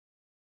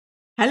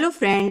Hello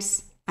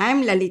friends, I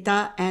am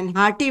Lalita and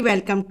hearty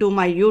welcome to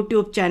my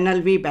YouTube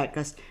channel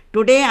Vbacus.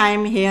 Today I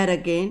am here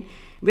again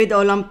with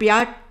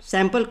Olympiad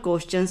sample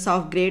questions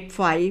of grade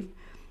 5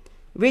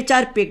 which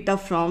are picked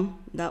up from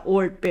the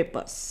old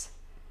papers.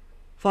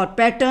 For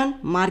pattern,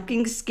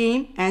 marking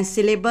scheme and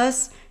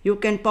syllabus, you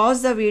can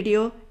pause the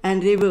video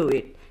and review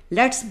it.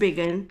 Let's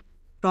begin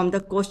from the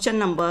question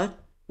number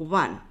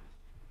 1.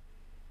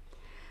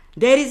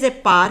 There is a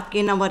park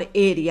in our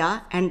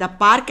area and the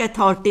park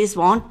authorities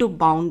want to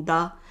bound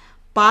the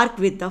park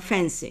with the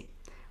fencing.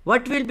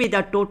 What will be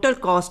the total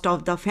cost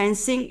of the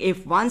fencing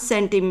if 1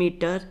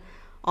 centimeter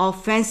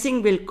of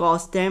fencing will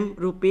cost them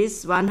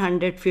rupees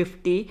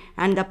 150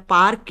 and the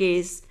park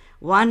is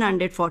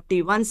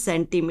 141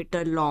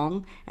 centimeter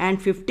long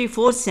and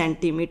 54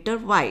 centimeter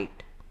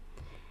wide?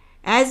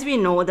 As we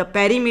know, the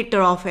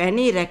perimeter of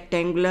any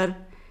rectangular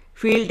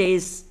field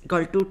is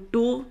equal to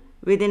 2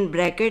 within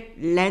bracket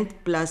length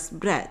plus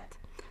breadth.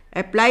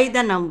 Apply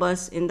the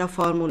numbers in the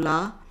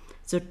formula.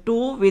 So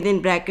 2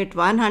 within bracket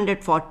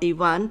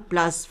 141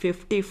 plus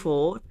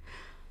 54.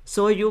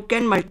 So you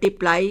can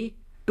multiply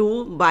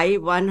 2 by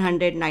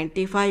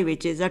 195,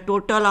 which is a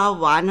total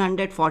of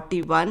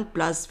 141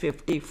 plus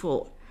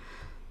 54.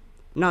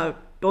 Now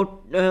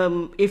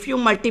if you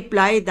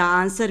multiply, the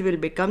answer will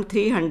become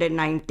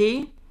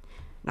 390.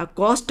 Now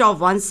cost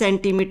of 1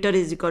 centimeter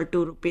is equal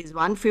to rupees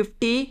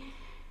 150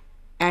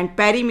 and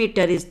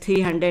perimeter is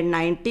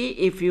 390.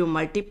 If you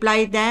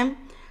multiply them,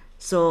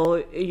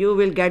 so you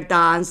will get the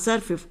answer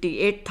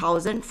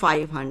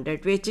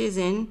 58,500, which is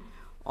in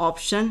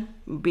option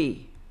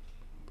B.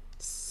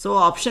 So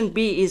option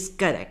B is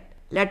correct.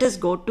 Let us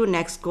go to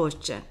next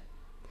question.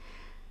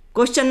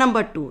 Question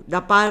number 2.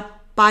 The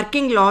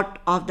parking lot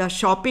of the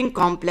shopping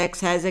complex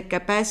has a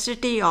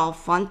capacity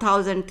of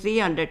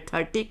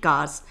 1,330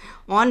 cars.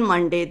 On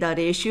Monday, the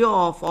ratio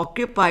of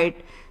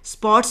occupied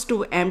spots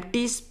to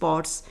empty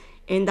spots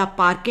in the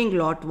parking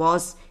lot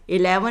was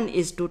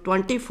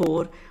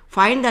 11:24.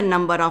 Find the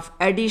number of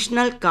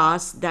additional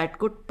cars that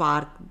could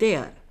park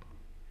there.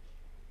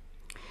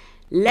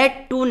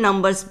 Let two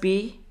numbers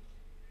be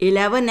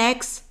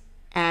 11x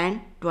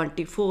and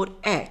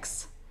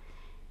 24x.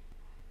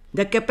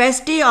 The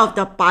capacity of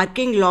the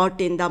parking lot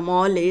in the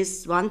mall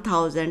is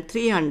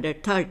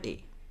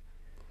 1,330.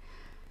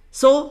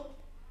 So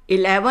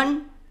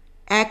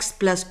 11x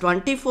plus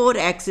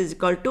 24x is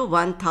equal to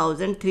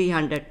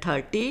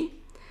 1,330.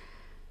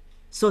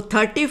 So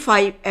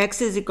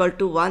 35x is equal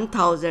to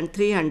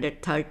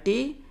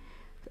 1,330.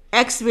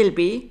 X will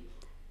be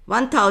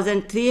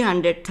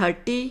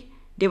 1,330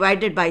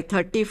 divided by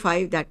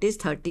 35, that is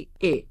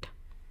 38.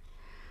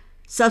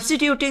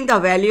 Substituting the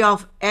value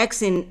of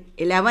x in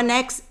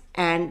 11x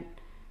and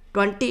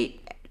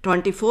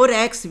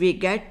 24x, we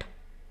get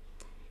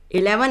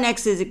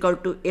 11x is equal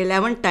to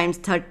 11 times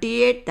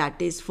 38, that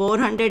is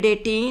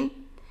 418.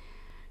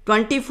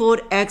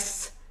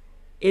 24x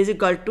is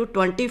equal to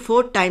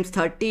 24 times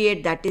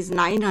 38, that is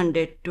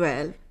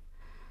 912.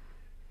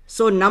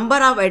 So number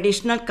of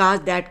additional cars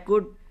that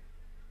could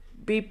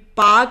be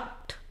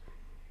parked,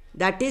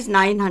 that is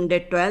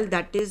 912,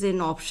 that is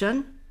in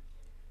option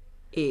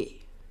A.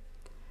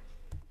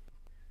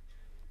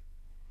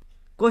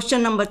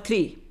 Question number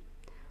 3.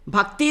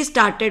 Bhakti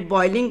started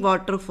boiling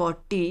water for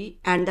tea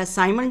and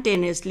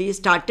simultaneously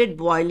started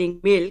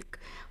boiling milk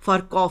for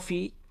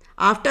coffee.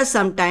 After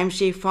some time,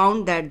 she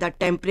found that the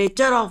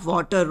temperature of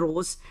water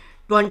rose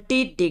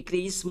 20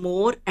 degrees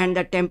more and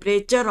the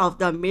temperature of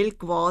the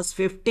milk was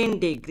 15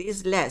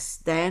 degrees less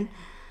than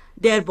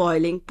their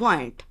boiling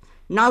point.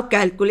 Now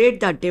calculate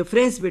the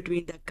difference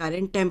between the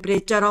current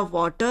temperature of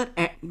water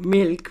and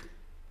milk.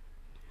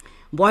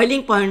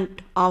 Boiling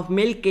point of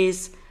milk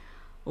is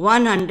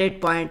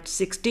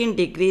 100.16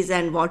 degrees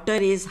and water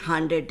is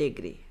 100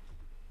 degrees.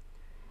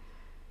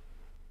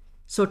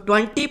 So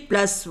 20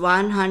 plus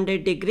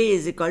 100 degrees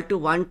is equal to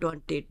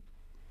 120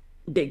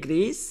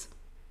 degrees.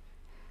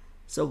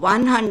 So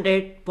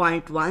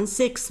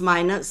 100.16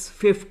 minus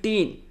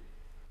 15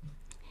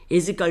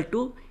 is equal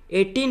to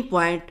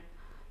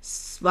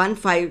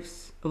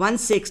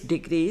 18.16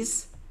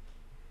 degrees.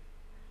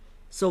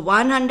 So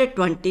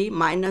 120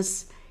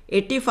 minus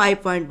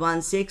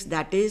 85.16,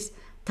 that is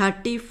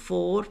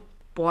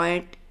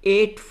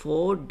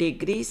 34.84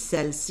 degrees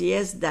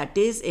Celsius, that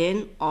is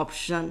in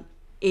option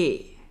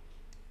A.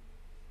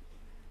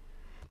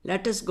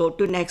 Let us go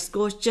to next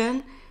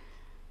question.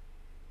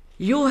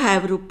 You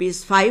have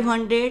rupees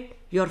 500,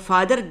 your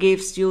father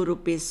gives you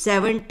rupees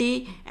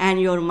 70 and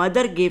your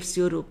mother gives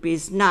you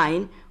rupees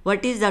 9.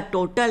 What is the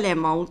total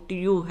amount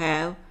you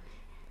have?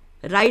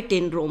 Write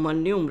in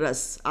Roman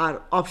numerals.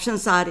 Our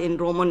options are in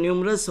Roman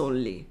numerals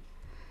only.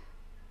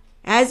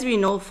 As we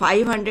know,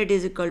 500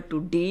 is equal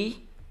to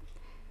D,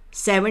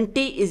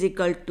 70 is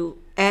equal to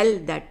L,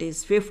 that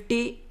is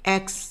 50,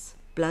 x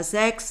plus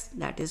x,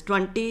 that is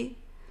 20.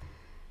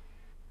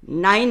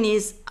 9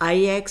 is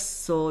Ix,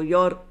 so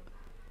your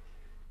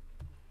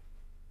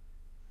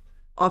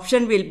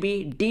option will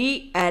be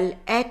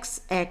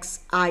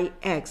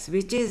DLXXIX,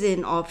 which is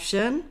in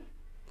option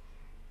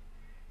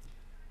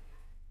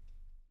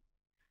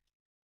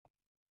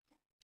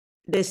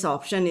this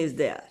option is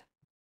there.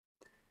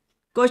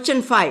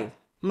 Question 5.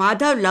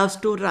 Madhav loves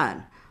to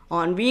run.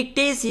 On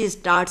weekdays, he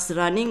starts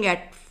running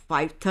at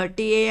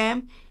 5:30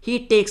 a.m.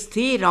 He takes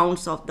 3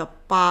 rounds of the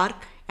park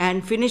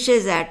and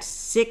finishes at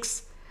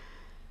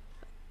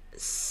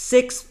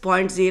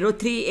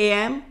 6:03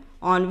 a.m.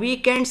 On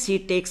weekends, he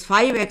takes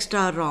 5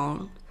 extra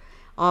rounds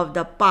of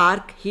the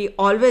park. He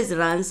always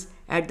runs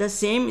at the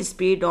same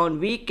speed on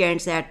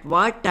weekends. At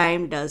what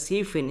time does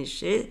he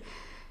finish his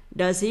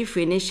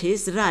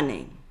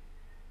running?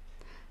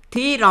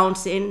 3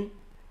 rounds in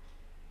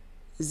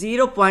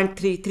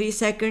 0.33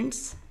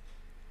 seconds,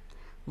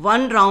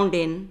 1 round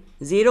in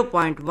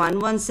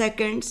 0.11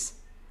 seconds,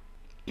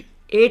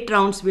 8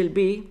 rounds will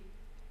be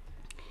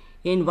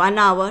in 1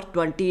 hour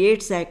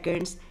 28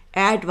 seconds.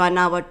 Add 1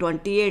 hour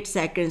 28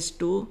 seconds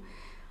to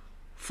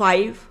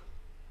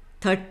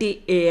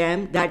 5:30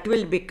 a.m. that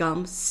will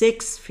become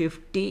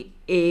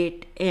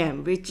 6:58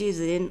 a.m. which is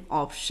in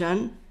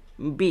option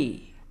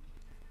B.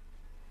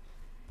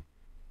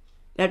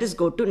 Let us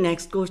go to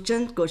next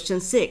question. Question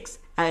 6.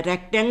 A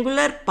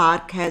rectangular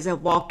park has a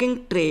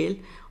walking trail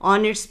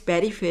on its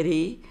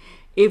periphery.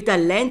 If the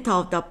length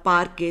of the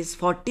park is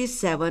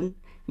 47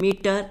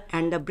 meter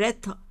and the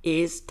breadth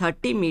is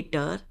 30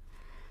 meter,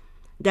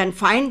 then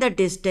find the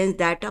distance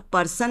that a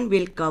person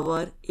will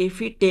cover if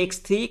he takes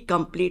 3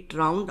 complete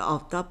rounds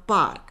of the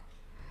park.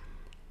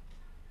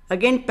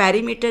 Again,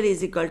 perimeter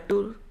is equal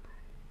to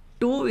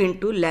 2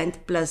 into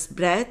length plus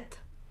breadth.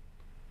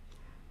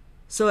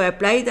 So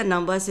apply the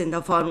numbers in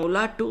the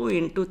formula. 2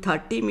 into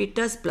 30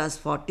 meters plus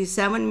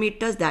 47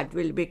 meters, that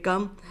will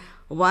become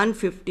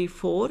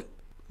 154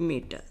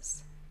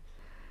 meters.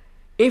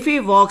 If he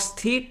walks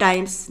 3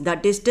 times, the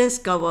distance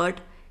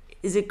covered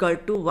is equal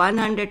to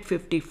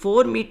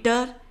 154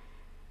 meter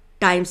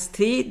times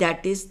 3,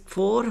 that is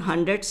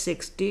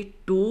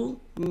 462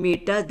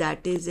 meter,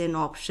 that is in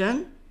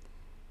option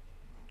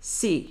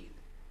C.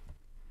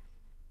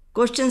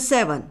 Question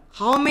 7.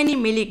 How many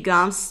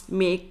milligrams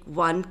make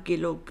 1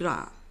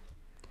 kilogram?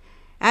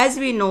 As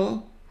we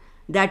know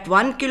that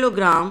 1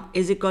 kilogram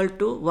is equal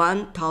to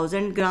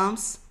 1000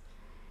 grams,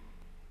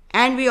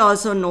 and we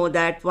also know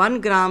that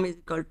 1 gram is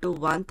equal to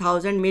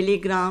 1000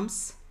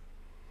 milligrams.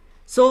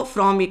 So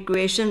from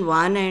equation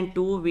 1 and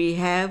 2 we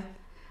have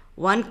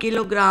 1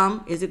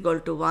 kilogram is equal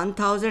to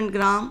 1000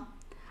 gram,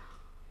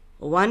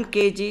 1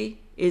 kg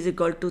is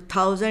equal to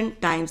 1000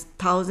 times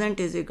 1000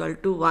 is equal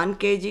to 1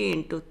 kg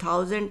into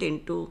 1000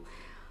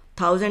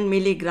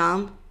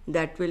 milligram,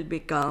 that will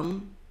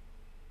become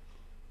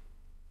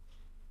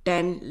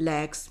 10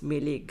 lakhs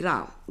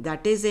milligram,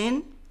 that is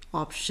in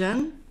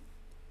option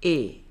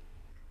A.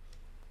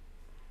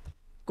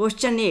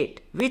 Question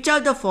 8. Which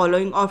of the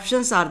following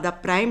options are the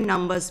prime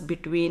numbers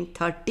between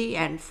 30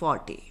 and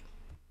 40?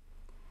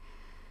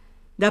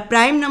 The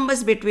prime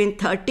numbers between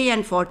 30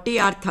 and 40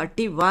 are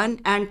 31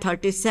 and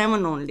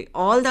 37 only.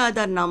 All the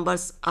other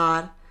numbers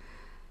are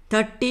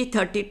 30,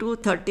 32,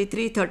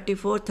 33,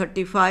 34,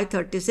 35,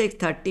 36,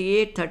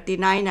 38,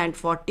 39 and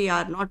 40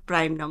 are not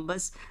prime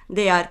numbers.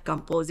 They are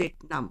composite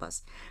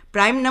numbers.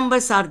 Prime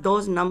numbers are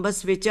those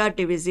numbers which are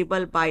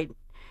divisible by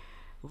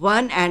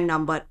 1 and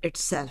number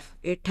itself.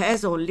 It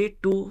has only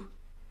 2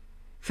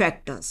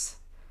 factors.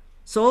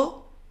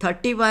 So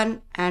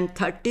 31 and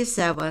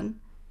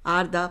 37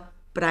 are the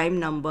prime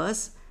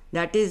numbers,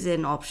 that is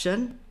in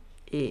option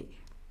A.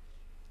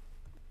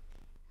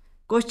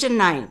 Question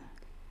 9.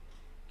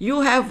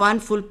 You have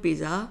 1 full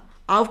pizza,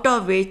 out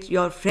of which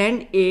your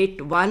friend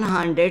ate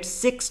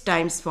 106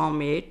 times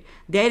from it.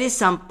 There is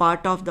some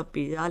part of the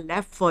pizza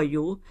left for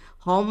you.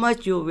 How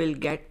much you will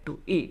get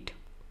to eat?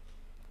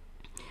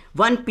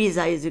 1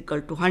 pizza is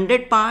equal to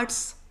 100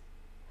 parts.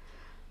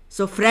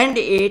 So friend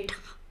ate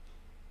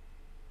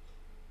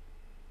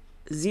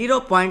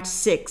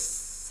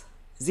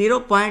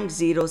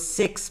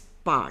 0.06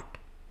 part.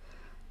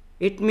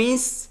 It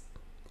means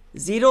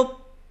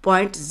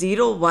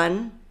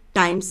 0.01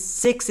 times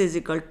 6 is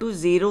equal to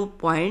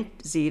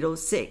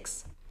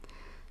 0.06.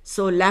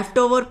 So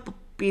leftover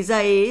pizza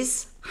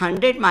is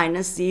 100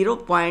 minus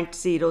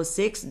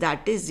 0.06,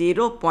 that is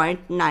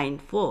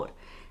 0.94,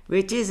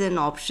 which is in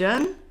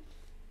option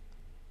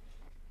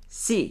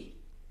C.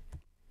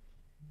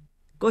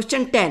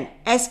 Question 10.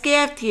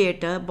 SKF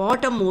Theatre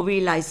bought a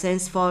movie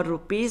license for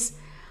rupees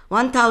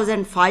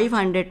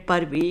 1500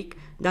 per week.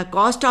 The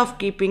cost of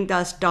keeping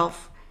the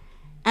stuff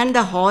and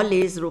the hall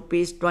is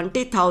rupees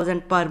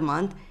 20,000 per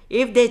month.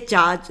 If they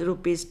charge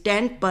rupees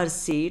 10 per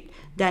seat,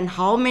 then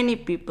how many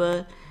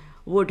people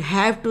would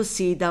have to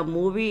see the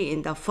movie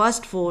in the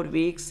first 4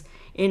 weeks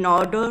in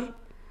order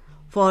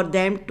for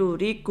them to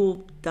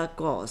recoup the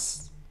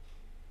cost?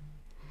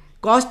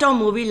 Cost of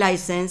movie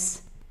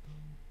license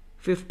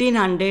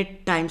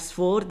 1500 times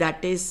 4,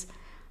 that is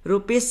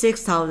rupees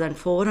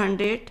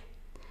 6400.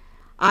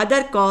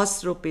 Other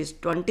costs rupees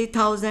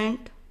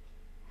 20,000.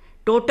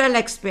 Total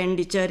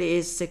expenditure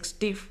is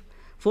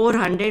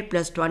 6400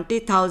 plus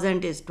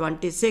 20,000 is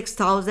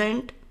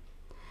 26,000.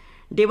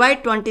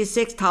 Divide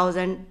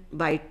 26,000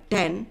 by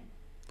 10,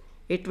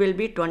 it will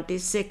be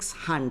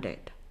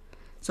 2600.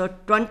 So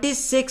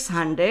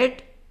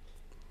 2600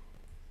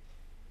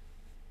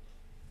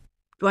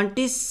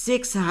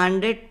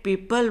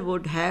 people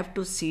would have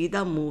to see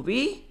the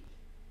movie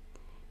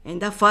in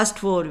the first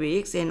 4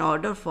 weeks in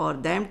order for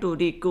them to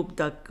recoup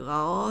the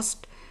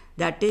cost,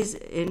 that is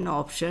in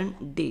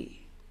option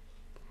D.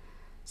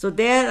 So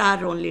there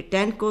are only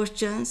 10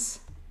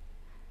 questions.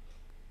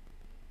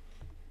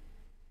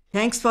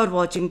 Thanks for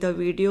watching the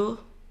video.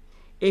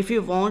 If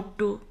you want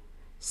to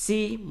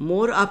see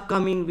more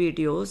upcoming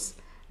videos,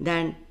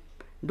 then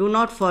do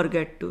not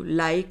forget to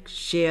like,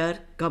 share,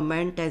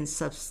 comment and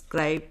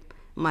subscribe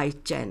my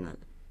channel.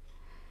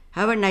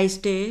 Have a nice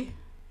day.